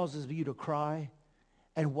 What causes you to cry?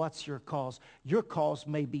 And what's your cause? Your cause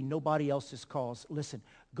may be nobody else's cause. Listen,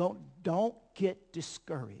 don't get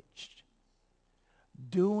discouraged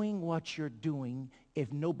doing what you're doing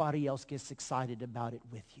if nobody else gets excited about it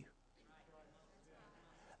with you.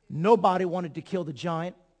 Nobody wanted to kill the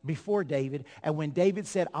giant before David, and when David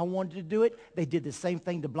said, "I wanted to do it," they did the same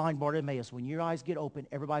thing to blind Bartimaeus. When your eyes get open,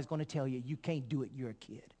 everybody's going to tell you, "You can't do it, you're a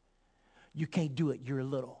kid. You can't do it, you're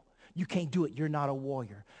little. You can't do it, you're not a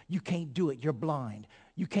warrior. You can't do it, you're blind.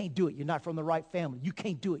 You can't do it. You're not from the right family. You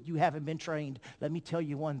can't do it. You haven't been trained. Let me tell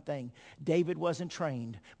you one thing. David wasn't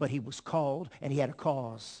trained, but he was called and he had a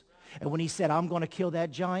cause. And when he said, I'm going to kill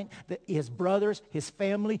that giant, his brothers, his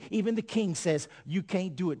family, even the king says, you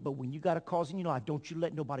can't do it. But when you got a cause in your life, don't you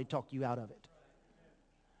let nobody talk you out of it.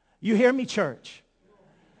 You hear me, church?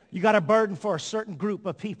 You got a burden for a certain group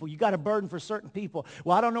of people. You got a burden for certain people.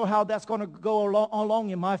 Well, I don't know how that's going to go along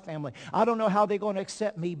in my family. I don't know how they're going to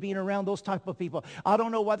accept me being around those type of people. I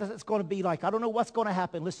don't know what that's going to be like. I don't know what's going to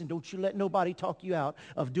happen. Listen, don't you let nobody talk you out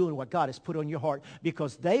of doing what God has put on your heart,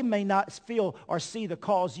 because they may not feel or see the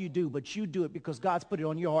cause you do, but you do it because God's put it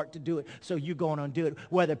on your heart to do it. So you're going to do it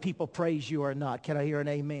whether people praise you or not. Can I hear an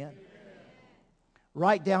amen? Amen.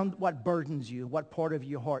 Write down what burdens you, what part of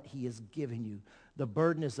your heart he has given you. The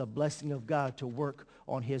burden is a blessing of God to work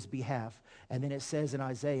on his behalf. And then it says in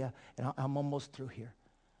Isaiah, and I'm almost through here.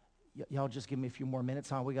 Y'all just give me a few more minutes,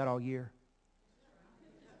 huh? We got all year.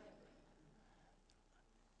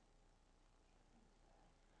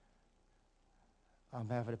 I'm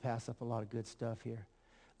having to pass up a lot of good stuff here.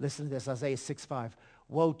 Listen to this, Isaiah 6:5.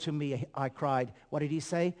 Woe to me, I cried. What did he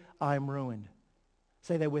say? I am ruined.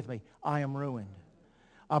 Say that with me. I am ruined.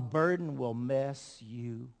 A burden will mess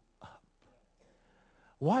you.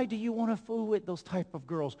 Why do you want to fool with those type of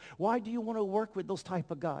girls? Why do you want to work with those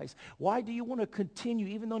type of guys? Why do you want to continue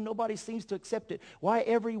even though nobody seems to accept it? Why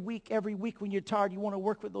every week when you're tired, you want to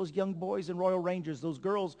work with those young boys and Royal Rangers, those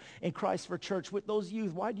girls in Christ for Church, with those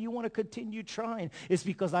youth? Why do you want to continue trying? It's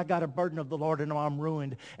because I got a burden of the Lord and I'm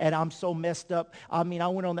ruined and I'm so messed up. I mean, I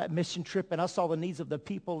went on that mission trip and I saw the needs of the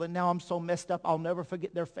people and now I'm so messed up, I'll never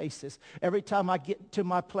forget their faces. Every time I get to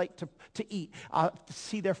my plate to eat, I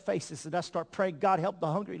see their faces and I start praying, God, help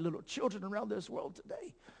the hungry little children around this world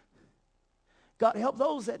today. God, help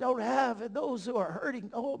those that don't have and those who are hurting.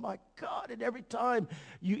 Oh, my God. And every time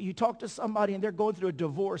you talk to somebody and they're going through a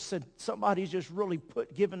divorce and somebody's just really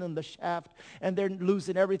giving them the shaft and they're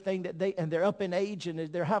losing everything and they're up in age and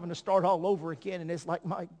they're having to start all over again. And it's like,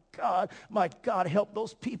 my God, help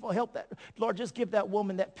those people. Help that. Lord, just give that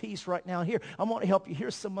woman that peace right now. Here, I want to help you.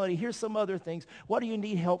 Here's some money. Here's some other things. What do you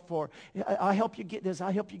need help for? I help you get this.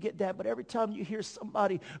 I help you get that. But every time you hear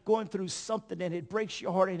somebody going through something and it breaks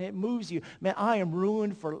your heart and it moves you, man, I am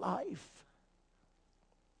ruined for life.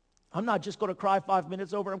 I'm not just going to cry 5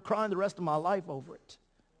 minutes over it. I'm crying the rest of my life over it.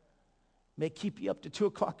 May keep you up to 2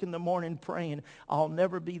 o'clock in the morning praying. I'll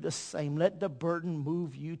never be the same. Let the burden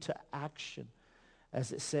move you to action.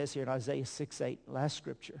 As it says here in Isaiah 6:8, last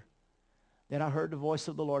scripture. Then I heard the voice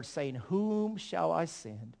of the Lord saying, whom shall I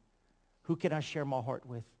send? Who can I share my heart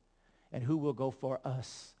with? And who will go for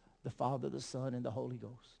us? The Father, the Son, and the Holy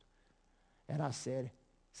Ghost. And I said,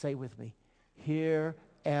 say with me, here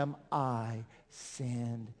am I,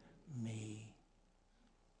 send me.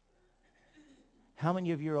 How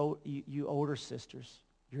many of you older sisters,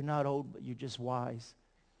 you're not old, but you're just wise.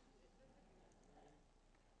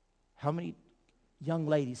 How many young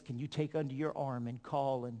ladies can you take under your arm and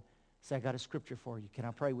call and say, I got a scripture for you. Can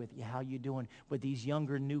I pray with you? How you doing with these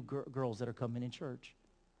younger new girls that are coming in church?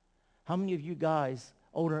 How many of you guys,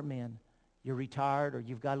 older men, you're retired or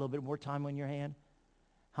you've got a little bit more time on your hand?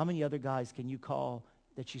 How many other guys can you call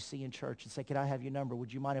that you see in church and say, can I have your number?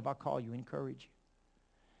 Would you mind if I call you and encourage you?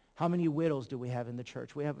 How many widows do we have in the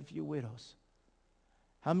church? We have a few widows.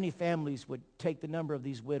 How many families would take the number of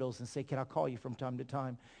these widows and say, can I call you from time to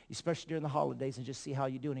time, especially during the holidays, and just see how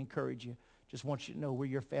you do and encourage you? Just want you to know we're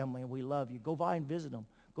your family and we love you. Go by and visit them.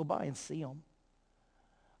 Go by and see them.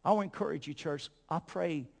 I want to encourage you, church. I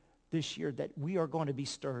pray this year that we are going to be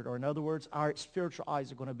stirred, or in other words, our spiritual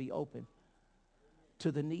eyes are going to be open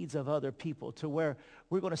to the needs of other people, to where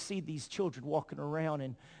we're going to see these children walking around,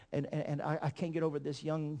 and I can't get over this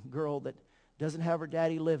young girl that doesn't have her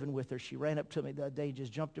daddy living with her. She ran up to me the other day,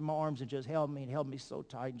 just jumped in my arms and just held me so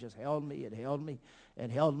tight, and just held me and held me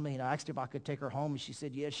and held me. And I asked her if I could take her home, and she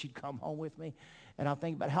said yes, she'd come home with me. And I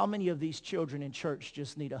think about how many of these children in church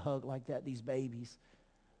just need a hug like that, these babies.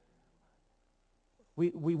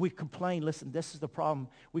 We complain, listen, this is the problem.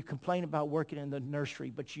 We complain about working in the nursery,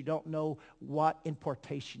 but you don't know what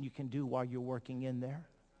importation you can do while you're working in there.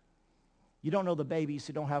 You don't know the babies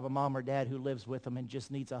who don't have a mom or dad who lives with them and just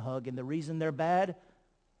needs a hug. And the reason they're bad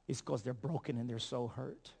is because they're broken and they're so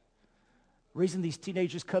hurt. The reason these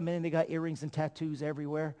teenagers come in and they got earrings and tattoos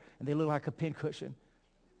everywhere and they look like a pincushion.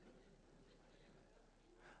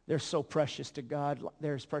 They're so precious to God.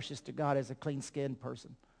 They're as precious to God as a clean-skinned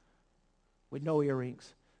person with no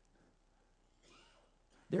earrings.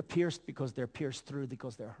 They're pierced because they're pierced through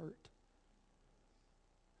because they're hurt.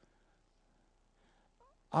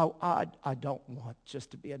 I don't want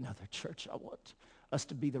just to be another church. I want us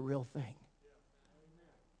to be the real thing.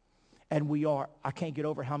 And we are. I can't get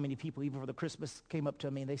over how many people, even for the Christmas, came up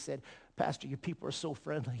to me and they said, Pastor, your people are so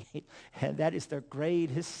friendly. And that is the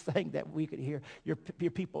greatest thing that we could hear. Your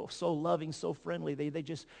people are so loving, so friendly. They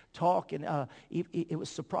just talk. And it was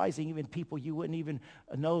surprising, even people you wouldn't even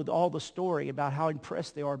know all the story about how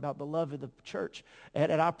impressed they are about the love of the church.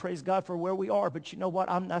 And I praise God for where we are. But you know what?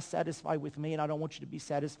 I'm not satisfied with me, and I don't want you to be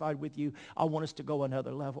satisfied with you. I want us to go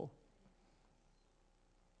another level.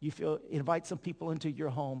 Invite some people into your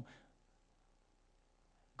home.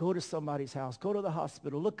 Go to somebody's house. Go to the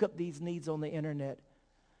hospital. Look up these needs on the internet.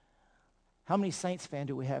 How many Saints fans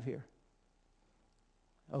do we have here?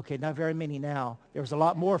 Okay, not very many now. There was a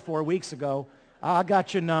lot more 4 weeks ago. I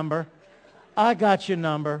got your number.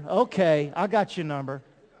 Okay, I got your number.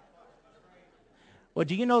 Well,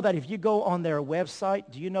 do you know that if you go on their website,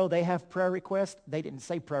 do you know they have prayer requests? They didn't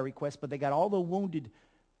say prayer requests, but they got all the wounded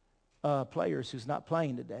players who's not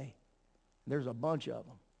playing today. There's a bunch of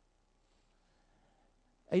them.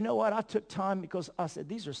 And you know what? I took time because I said,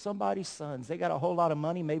 these are somebody's sons. They got a whole lot of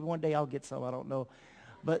money. Maybe one day I'll get some. I don't know.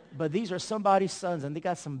 But these are somebody's sons, and they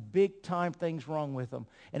got some big-time things wrong with them.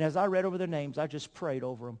 And as I read over their names, I just prayed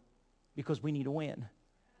over them because we need to win.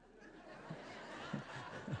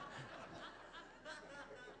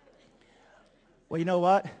 Well, you know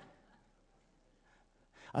what?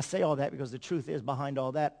 I say all that because the truth is behind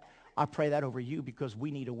all that, I pray that over you because we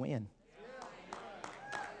need to win.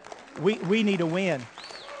 We need to win.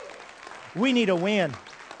 We need to win.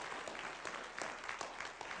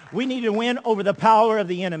 We need to win over the power of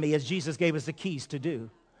the enemy as Jesus gave us the keys to do.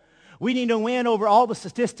 We need to win over all the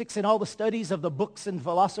statistics and all the studies of the books and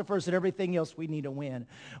philosophers and everything else. We need to win.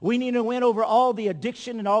 We need to win over all the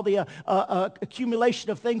addiction and all the accumulation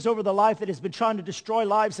of things over the life that has been trying to destroy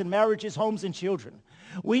lives and marriages, homes, and children.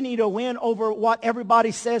 We need to win over what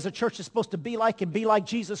everybody says a church is supposed to be like and be like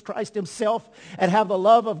Jesus Christ himself and have the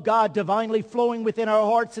love of God divinely flowing within our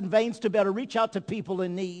hearts and veins to be able to reach out to people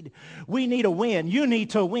in need. We need to win. You need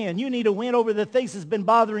to win. You need to win over the things that's been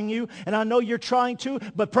bothering you. And I know you're trying to,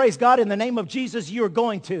 but praise God, in the name of Jesus, you're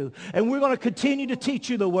going to. And we're going to continue to teach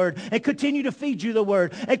you the word and continue to feed you the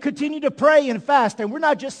word and continue to pray and fast. And we're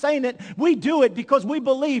not just saying it. We do it because we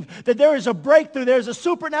believe that there is a breakthrough. There's a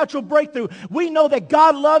supernatural breakthrough. We know that God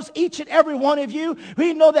loves each and every one of you.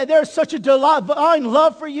 We know that there's such a divine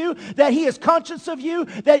love for you, that he is conscious of you,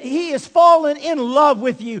 that he is fallen in love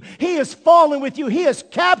with you. He is fallen with you. He is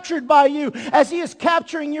captured by you as he is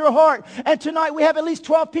capturing your heart. And tonight we have at least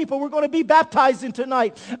 12 people we're going to be baptized in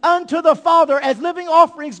tonight unto the Father as living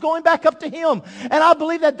offerings going back up to him. And I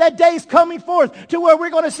believe that that day is coming forth to where we're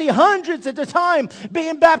going to see hundreds at a time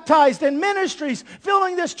being baptized and ministries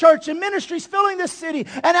filling this church and ministries filling this city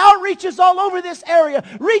and outreaches all over this area,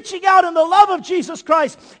 reaching out in the love of Jesus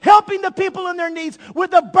Christ, helping the people in their needs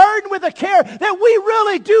with a burden, with a care that we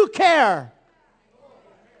really do care.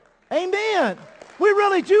 Amen. We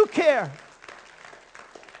really do care.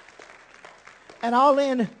 And I'll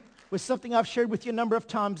end with something I've shared with you a number of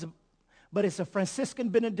times, but it's a Franciscan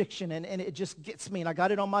benediction, and it just gets me, and I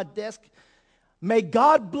got it on my desk. May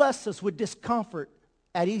God bless us with discomfort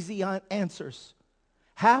at easy answers,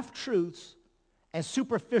 half-truths, and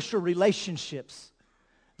superficial relationships,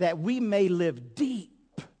 that we may live deep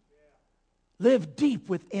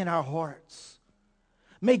within our hearts.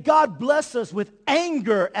 May God bless us with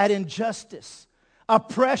anger at injustice,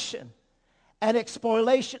 oppression, and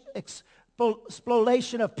exploitation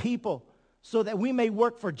of people, so that we may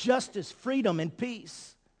work for justice, freedom, and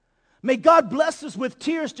peace. May God bless us with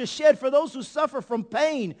tears to shed for those who suffer from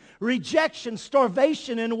pain, rejection,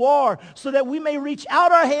 starvation, and war, so that we may reach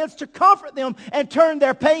out our hands to comfort them and turn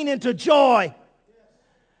their pain into joy.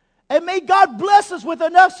 And may God bless us with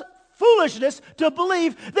enough foolishness to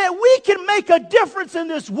believe that we can make a difference in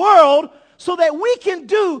this world so that we can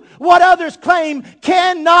do what others claim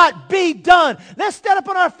cannot be done. Let's stand up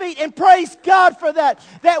on our feet and praise God for that.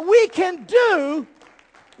 That we can do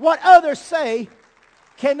what others say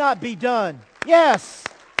cannot be done. Yes.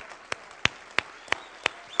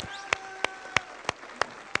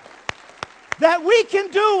 That we can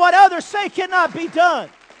do what others say cannot be done.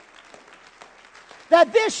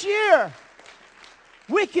 That this year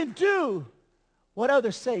we can do what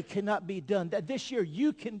others say cannot be done. That this year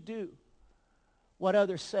you can do what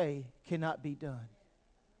others say cannot be done.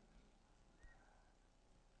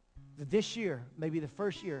 That this year, maybe the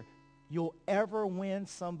first year, you'll ever win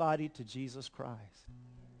somebody to Jesus Christ.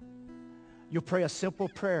 You'll pray a simple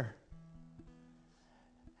prayer.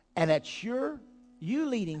 And that you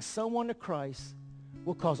leading someone to Christ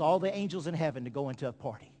will cause all the angels in heaven to go into a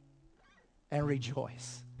party and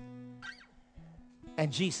rejoice.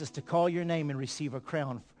 And Jesus to call your name and receive a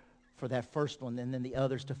crown for that first one and then the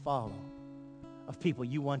others to follow of people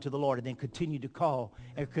you won to the Lord and then continue to call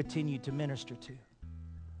and continue to minister to.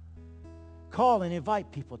 Call and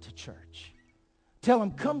invite people to church. Tell them,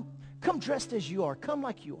 come dressed as you are. Come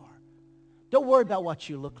like you are. Don't worry about what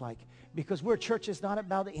you look like, because we're a church that's not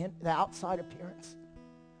about the outside appearance.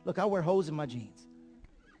 Look, I wear holes in my jeans.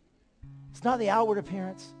 It's not the outward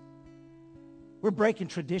appearance. We're breaking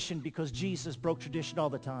tradition because Jesus broke tradition all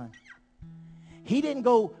the time. He didn't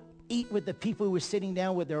go eat with the people who were sitting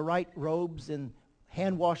down with their right robes and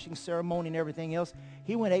hand-washing ceremony and everything else.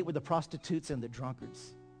 He went and ate with the prostitutes and the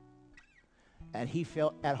drunkards. And he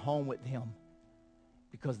felt at home with them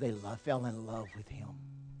because they fell in love with him.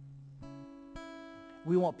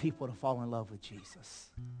 We want people to fall in love with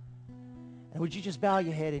Jesus. And would you just bow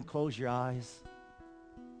your head and close your eyes?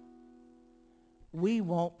 We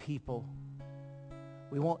want you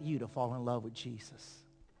to fall in love with Jesus.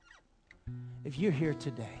 If you're here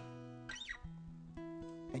today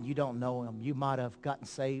and you don't know him, you might have gotten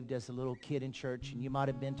saved as a little kid in church, and you might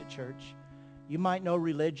have been to church. You might know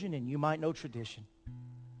religion and you might know tradition,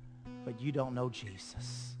 but you don't know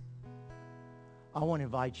Jesus. I want to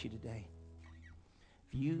invite you today.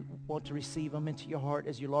 If you want to receive him into your heart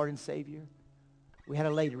as your Lord and Savior, we had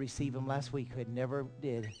a lady receive him last week who had never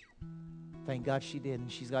did. Thank God she did,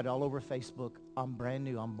 and she's got it all over Facebook. I'm brand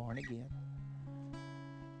new. I'm born again.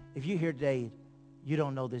 If you're here today, you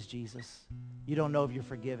don't know this Jesus. You don't know if you're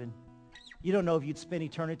forgiven. You don't know if you'd spend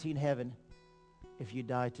eternity in heaven if you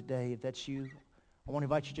died today. If that's you, I want to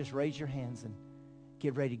invite you to just raise your hands and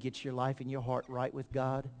get ready to get your life and your heart right with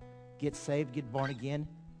God. Get saved, get born again,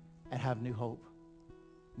 and have new hope,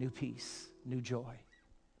 new peace, new joy.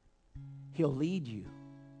 He'll lead you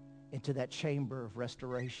into that chamber of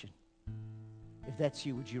restoration. If that's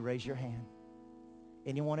you, would you raise your hand?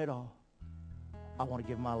 Anyone at all? I want to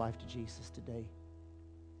give my life to Jesus today.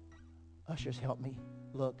 Ushers, help me.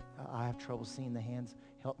 Look, I have trouble seeing the hands.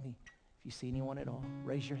 Help me. If you see anyone at all,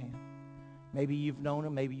 raise your hand. Maybe you've known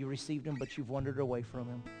him, maybe you received him, but you've wandered away from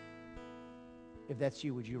him. If that's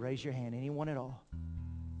you, would you raise your hand? Anyone at all?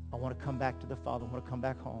 I want to come back to the Father. I want to come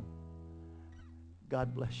back home.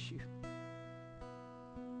 God bless you.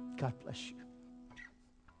 God bless you.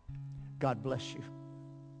 God bless you.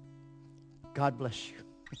 God bless you.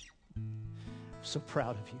 I'm so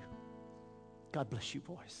proud of you. God bless you,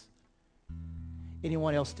 boys.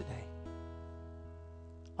 Anyone else today?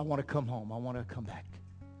 I want to come home. I want to come back.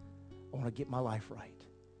 I want to get my life right.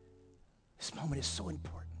 This moment is so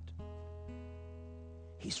important.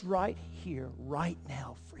 He's right here, right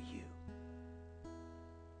now for you.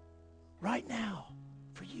 Right now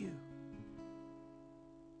for you.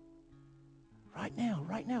 Right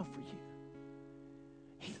now for you.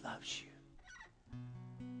 He loves you.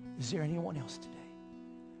 Is there anyone else today?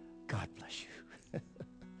 God bless you.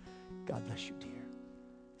 God bless you, dear.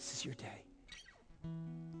 This is your day.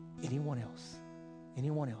 Anyone else?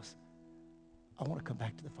 Anyone else? I want to come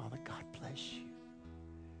back to the Father. God bless you.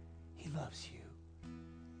 He loves you.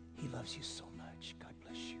 He loves you so much. God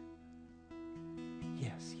bless you.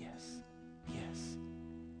 Yes, yes, yes.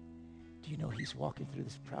 Do you know he's walking through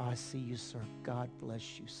this crowd? I see you, sir. God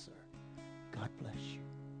bless you, sir. God bless you.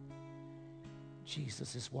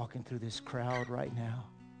 Jesus is walking through this crowd right now.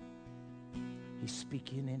 He's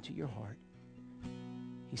speaking into your heart.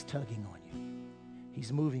 He's tugging on you.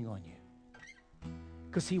 He's moving on you.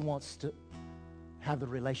 Because he wants to have the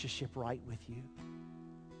relationship right with you.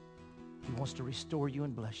 He wants to restore you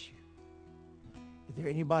and bless you. Is there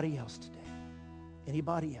anybody else today?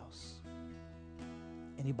 Anybody else?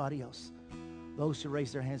 Anybody else? Those who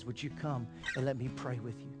raise their hands, would you come and let me pray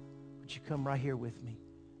with you? Would you come right here with me?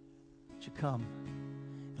 Would you come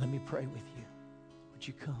and let me pray with you? Would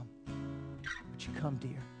you come? Would you come,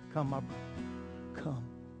 dear? Come, my brother. Come.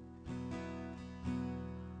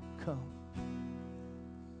 Come.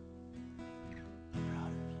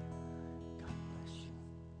 Proud of you. God bless you.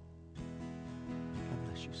 God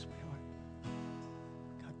bless you, sweetheart.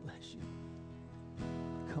 God bless you.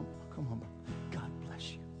 Come on, brother. God bless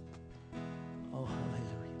you. Oh,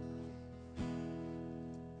 hallelujah.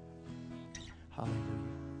 Hallelujah.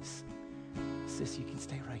 Sis, you can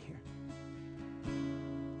stay right here.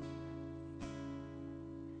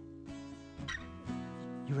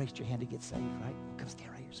 You raised your hand to get saved, right? Come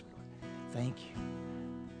stand right here, sweetheart. Thank you.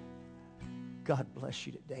 God bless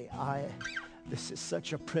you today. This is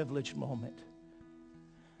such a privileged moment.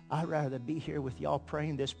 I'd rather be here with y'all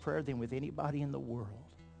praying this prayer than with anybody in the world.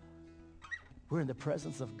 We're in the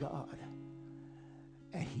presence of God,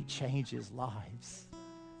 and he changes lives.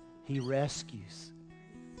 He rescues.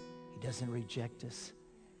 He doesn't reject us.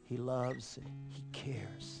 He loves and he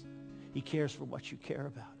cares. He cares for what you care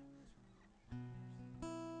about.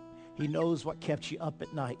 He knows what kept you up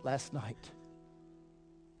at night last night.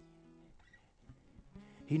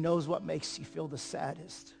 He knows what makes you feel the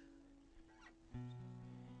saddest.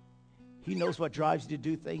 He knows what drives you to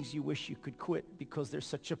do things you wish you could quit because there's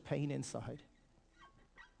such a pain inside.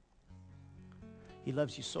 He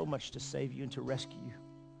loves you so much to save you and to rescue you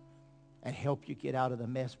and help you get out of the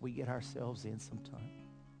mess we get ourselves in sometimes.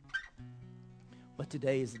 But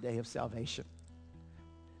today is the day of salvation.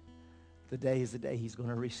 Today is the day he's going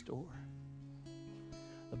to restore.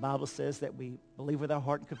 The Bible says that we believe with our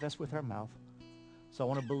heart and confess with our mouth. So I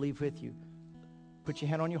want to believe with you. Put your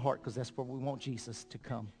hand on your heart because that's where we want Jesus to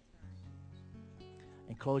come.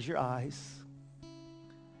 And close your eyes.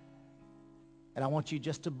 And I want you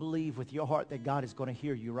just to believe with your heart that God is going to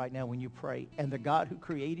hear you right now when you pray. And the God who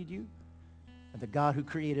created you, and the God who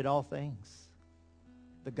created all things,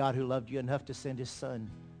 the God who loved you enough to send his son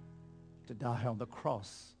to die on the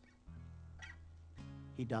cross,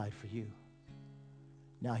 he died for you.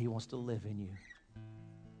 Now he wants to live in you.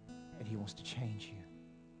 And he wants to change you.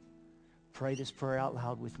 Pray this prayer out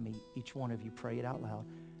loud with me. Each one of you, pray it out loud.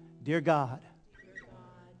 Dear God,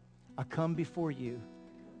 I come before you.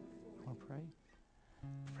 Want to pray?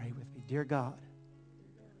 Pray with me. Dear God,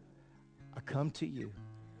 I come to you.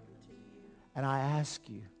 And I ask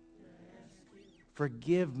you,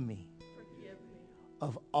 forgive me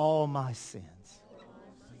of all my sins,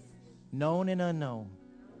 known and unknown.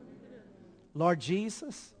 Lord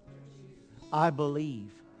Jesus, I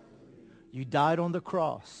believe you died on the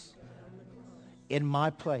cross in my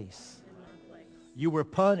place. You were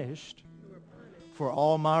punished for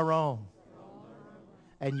all my wrong.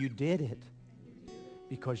 And you did it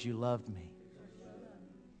because you loved me.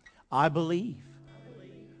 I believe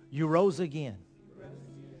you rose again.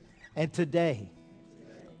 And today,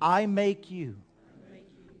 I make you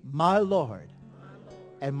my Lord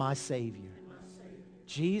and my Savior.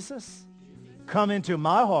 Jesus, come into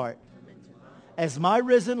my heart as my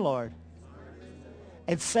risen Lord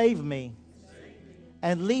and save me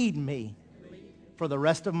and lead me for the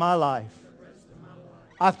rest of my life.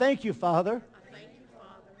 I thank you, Father.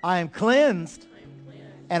 I am cleansed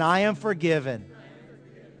and I am forgiven.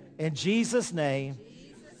 In Jesus' name,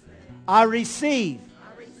 I receive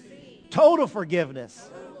total forgiveness.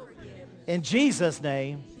 In Jesus'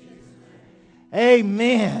 name,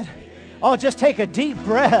 amen. Oh, just take a deep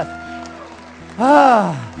breath.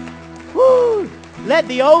 Woo. Let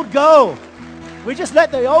the old go. We just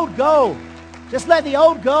let the old go. Just let the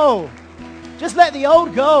old go. Just let the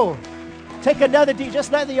old go. Take another deep,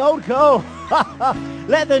 just let the old go.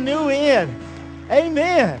 Let the new in.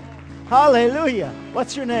 Amen. Hallelujah.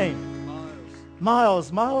 What's your name?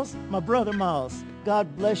 Miles. Miles? My brother Miles.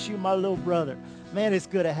 God bless you, my little brother. Man, it's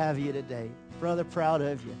good to have you today. Brother, proud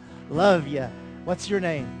of you. Love you. What's your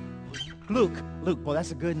name? Luke. Luke. Boy,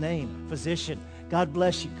 that's a good name. Physician. God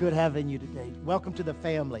bless you. Good having you today. Welcome to the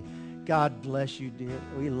family. God bless you, dear.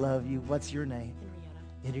 We love you. What's your name?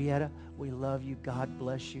 Henrietta. We love you. God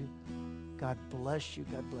bless you. God bless you.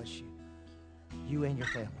 God bless you. You and your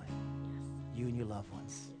family. You and your loved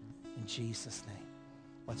ones. In Jesus' name.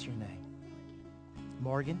 What's your name?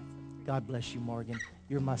 Morgan. God bless you, Morgan.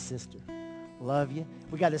 You're my sister. Love you.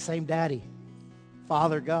 We got the same daddy.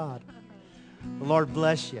 Father God. The Lord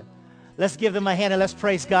bless you. Let's give them a hand and let's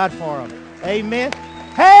praise God for them. Amen.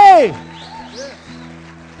 Hey!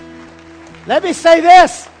 Let me say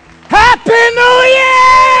this. Happy New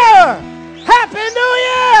Year! Happy New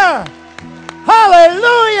Year!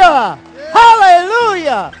 Hallelujah!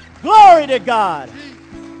 Hallelujah! Glory to God.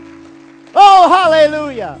 Oh,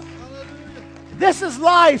 hallelujah. This is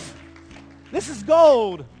life. This is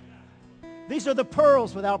gold. These are the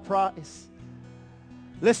pearls without price.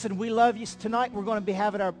 Listen, we love you. Tonight we're going to be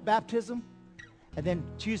having our baptism. And then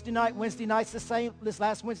Tuesday night, Wednesday night's the same. This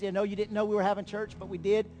last Wednesday, I know you didn't know we were having church, but we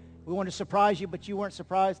did. We wanted to surprise you, but you weren't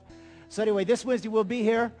surprised. So anyway, this Wednesday we'll be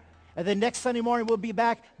here. And then next Sunday morning we'll be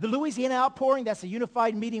back. The Louisiana Outpouring, that's a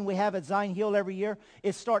unified meeting we have at Zion Hill every year.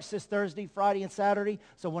 It starts this Thursday, Friday, and Saturday.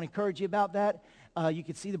 So I want to encourage you about that. You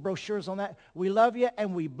can see the brochures on that. We love you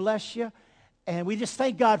and we bless you. And we just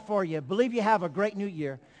thank God for you. Believe you have a great new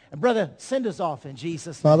year. And brother, send us off in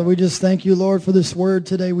Jesus' name. Father, we just thank you, Lord, for this word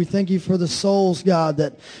today. We thank you for the souls, God,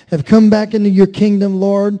 that have come back into your kingdom,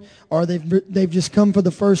 Lord, or they've just come for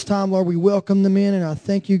the first time, Lord. We welcome them in, and I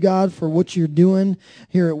thank you, God, for what you're doing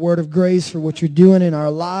here at Word of Grace, for what you're doing in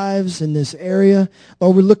our lives in this area.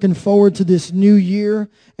 Lord, we're looking forward to this new year,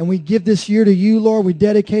 and we give this year to you, Lord. We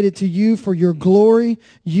dedicate it to you for your glory.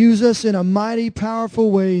 Use us in a mighty,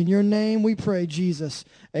 powerful way. In your name we pray, Jesus.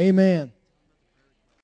 Amen.